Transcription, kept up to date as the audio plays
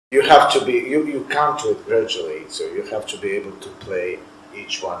you have to be, you come to it gradually, so you have to be able to play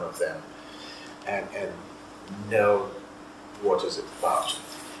each one of them and know what is it about.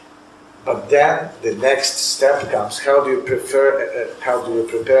 But then the next step comes: how do you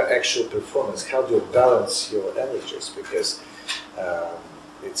prepare actual performance? How do you balance your energies? Because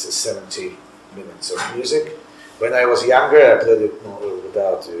it's a 70 minutes of music. When I was younger, I played it more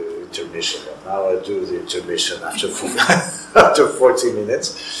without intermission, and now I do the intermission after after 40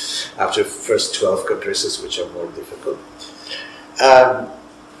 minutes, after first 12 caprices, which are more difficult.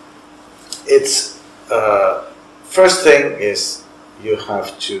 First thing is, you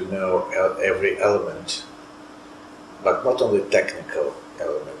have to know every element, but not only technical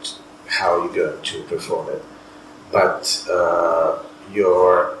element, how you're going to perform it, but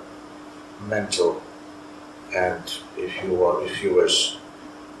your mental, and if you wish,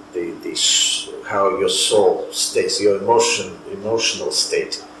 how your soul stays, your emotional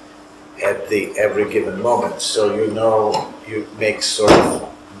state at every given moment. So you make sort of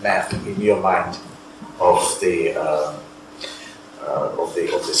map in your mind of the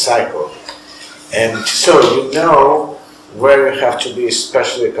cycle, and so you know where you have to be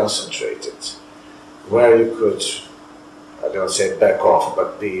especially concentrated, where you could, I don't say back off,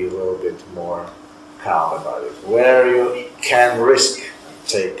 but be a little bit more calm about it, where you can risk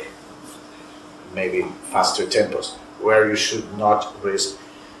take maybe faster tempos, where you should not risk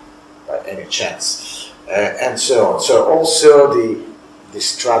by any chance, and so on. So also the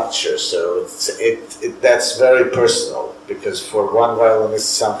structure, so that's very personal, because for one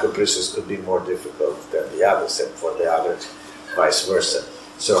violinist some caprices could be more difficult than the others, and for the other vice versa.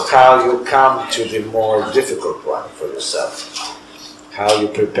 So how you come to the more difficult one for yourself, how you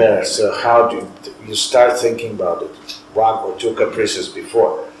prepare, so how do you start thinking about it 1 or 2 caprices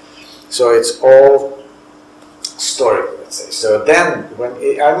before. So it's all story, let's say. So then,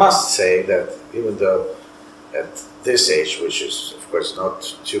 I must say that even though at this age, which is of course not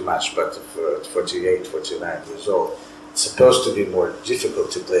too much, but for 48, 49 years old, it's supposed to be more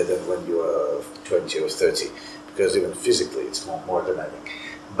difficult to play than when you are 20 or 30, because even physically it's more demanding.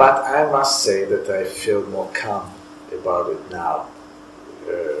 But I must say that I feel more calm about it now,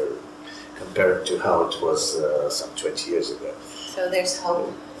 compared to how it was some 20 years ago. So there's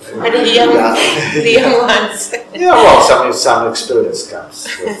hope for the young ones. Yeah, well, some experience comes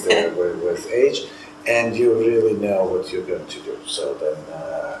with age, and you really know what you're going to do. So then,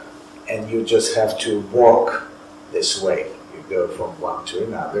 and you just have to walk this way. You go from one to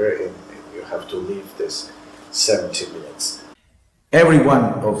another, and you have to leave this 70 minutes. Every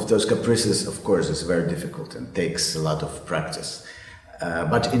one of those caprices, of course, is very difficult and takes a lot of practice.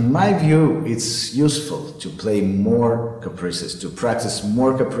 But in my view, it's useful to play more caprices, to practice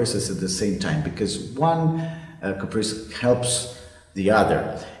more caprices at the same time, because one caprice helps the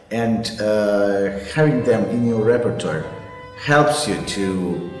other, and having them in your repertoire helps you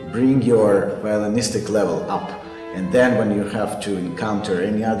to bring your violinistic level up. And then when you have to encounter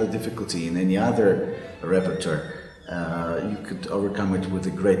any other difficulty in any other repertoire, you could overcome it with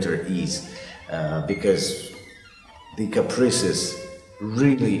a greater ease, because the caprices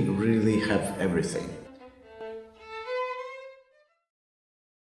really have everything.